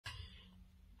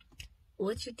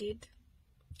what you did,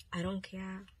 I don't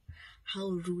care how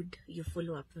rude your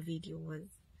follow-up video was.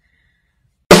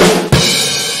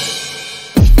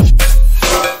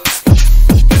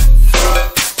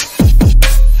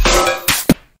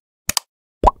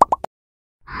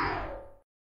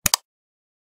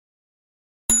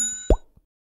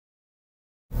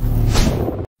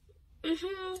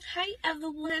 Hi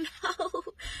everyone,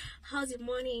 how's your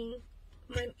morning?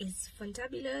 Mine is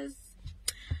fantabulous.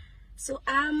 So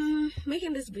I'm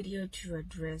making this video to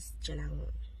address Jalang'o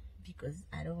because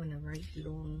I don't want to write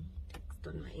long text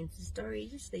on my Insta story.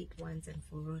 Just say it once and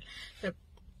for all. So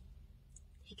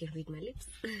he can read my lips.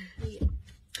 Yeah.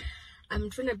 I'm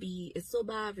trying to be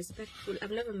sober, respectful. I've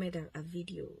never made a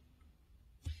video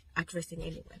addressing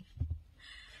anyone.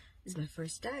 This is my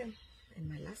first time and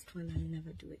my last one. I'll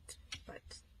never do it.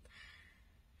 But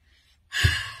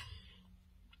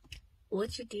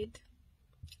what you did,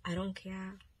 I don't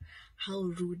care how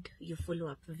rude your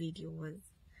follow-up video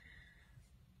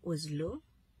was low,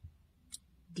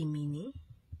 demeaning,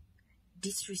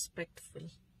 disrespectful,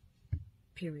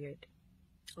 period.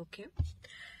 Okay,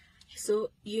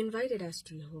 so you invited us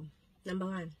to your home. Number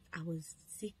one, I was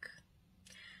sick.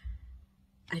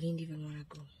 I didn't even want to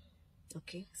go.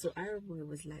 Okay, so our boy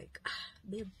was like,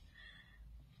 babe,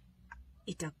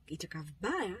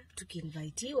 itakavibaya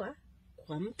tukiinvitiwa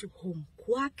kwa mtu home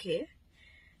kwake,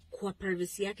 kwa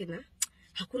privacy yake, na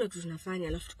hakuna kitu tunafanya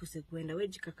alafu tukose kuenda, wewe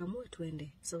jikakamue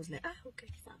tuende. So I was like, okay,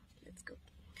 fine, let's go.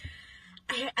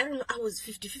 I don't know, I was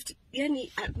 50-50.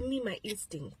 Yani me, my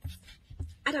instinct,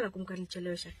 hata nakumbuka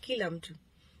nichelewesha kila mtu,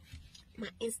 my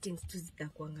instincts tu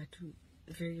zikakuanga tu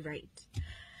very right.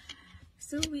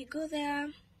 So we go there.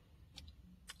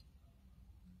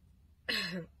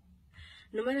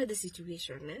 No matter the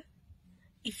situation,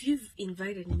 if you've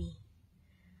invited me,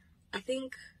 I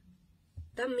think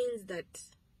that means that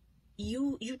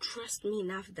you trust me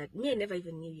enough that me, I never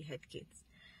even knew you had kids,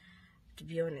 to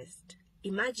be honest.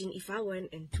 Imagine if I went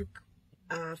and took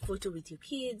a photo with your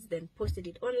kids, then posted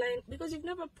it online, because you've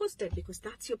never posted, because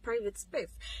that's your private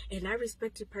space, and I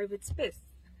respect your private space,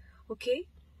 okay?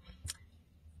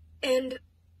 And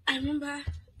I remember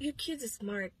your kids are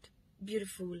smart,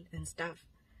 beautiful, and stuff.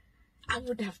 I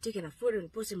would have taken a photo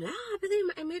and posted, like, but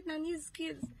then I made Nania's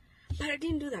kids. But I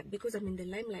didn't do that because I'm in the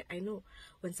limelight. I know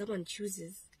when someone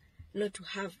chooses not to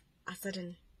have a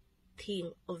certain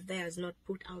thing of theirs not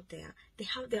put out there, they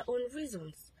have their own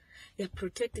reasons. They're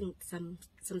protecting some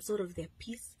sort of their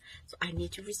peace. So I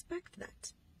need to respect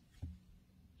that.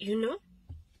 You know?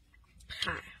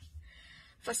 Hi.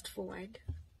 Fast forward.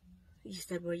 You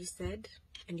said what you said,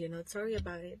 and you're not sorry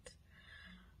about it.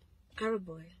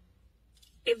 Arrowboy.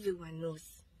 Everyone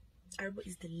knows Arrowboy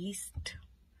is the least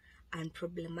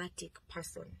unproblematic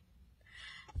person.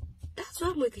 That's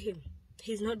wrong with him.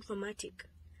 He's not dramatic.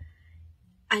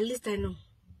 At least I know.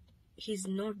 He's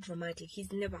not dramatic.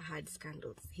 He's never had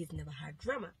scandals. He's never had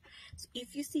drama. So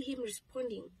if you see him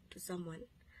responding to someone,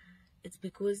 it's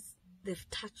because they've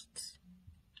touched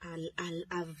a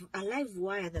live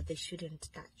wire that they shouldn't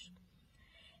touch.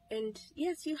 And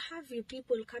yes, you have your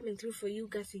people coming through for you,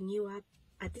 gassing you up.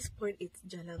 At this point, it's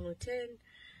Jalang'o 10,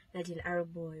 Nadia and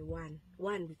Arrowboy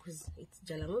 1 because it's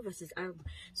Jalang'o versus Arrowboy.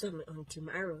 So I'm on Team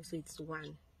Arrow, so it's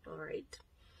 1. Alright?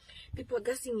 People are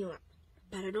gassing you up.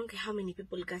 But I don't care how many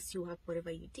people gas you up, whatever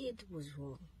you did was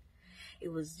wrong. It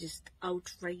was just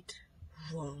outright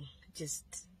wrong.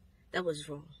 That was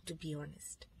wrong, to be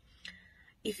honest.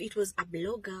 If it was a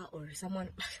blogger or someone,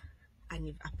 a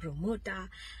promoter,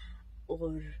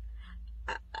 or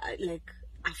like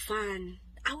a fan,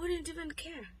 I wouldn't even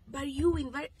care. But you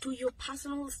invite to your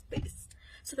personal space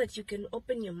so that you can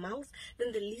open your mouth.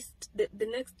 Then the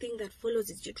next thing that follows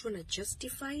is you trying to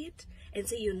justify it and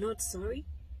say you're not sorry.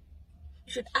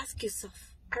 You should ask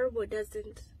yourself. Arrowboy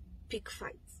doesn't pick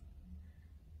fights,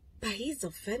 but he's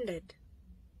offended.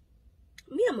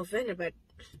 Me, I'm offended, but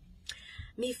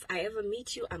me, if I ever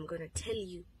meet you, I'm gonna tell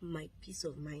you my peace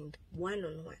of mind,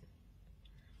 one-on-one.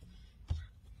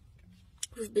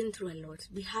 We've been through a lot.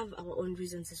 We have our own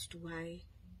reasons as to why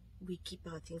we keep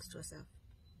our things to ourselves.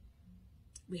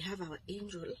 We have our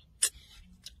angel.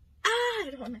 I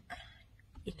don't wanna cry.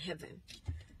 In heaven.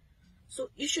 So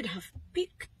you should have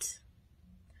picked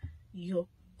your.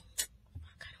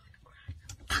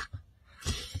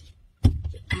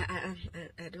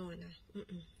 I don't wanna.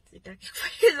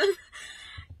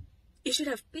 You should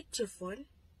have picked your phone,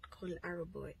 called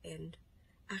Arrowboy, and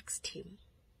asked him,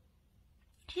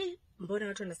 hey, mbona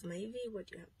watu wanasema hivi? What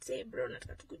do you have to say, bro?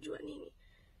 Nataka tukujua nini?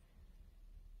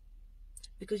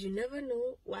 Because you never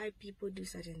know why people do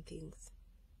certain things.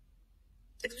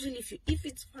 Especially if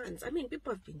it's fans. I mean,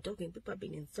 people have been talking, people have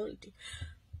been insulting.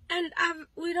 And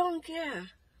we don't care.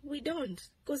 We don't.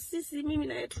 Because sisi mimi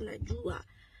na yetu tunajua.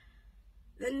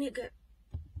 That nigga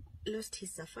lost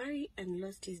his safari and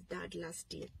lost his dad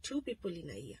last year. 2 people in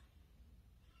a year.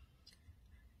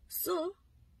 So,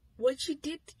 what she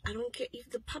did, I don't care if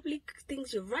the public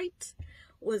thinks you're right,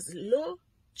 was low,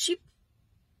 cheap.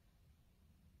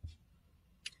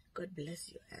 God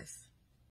bless your ass.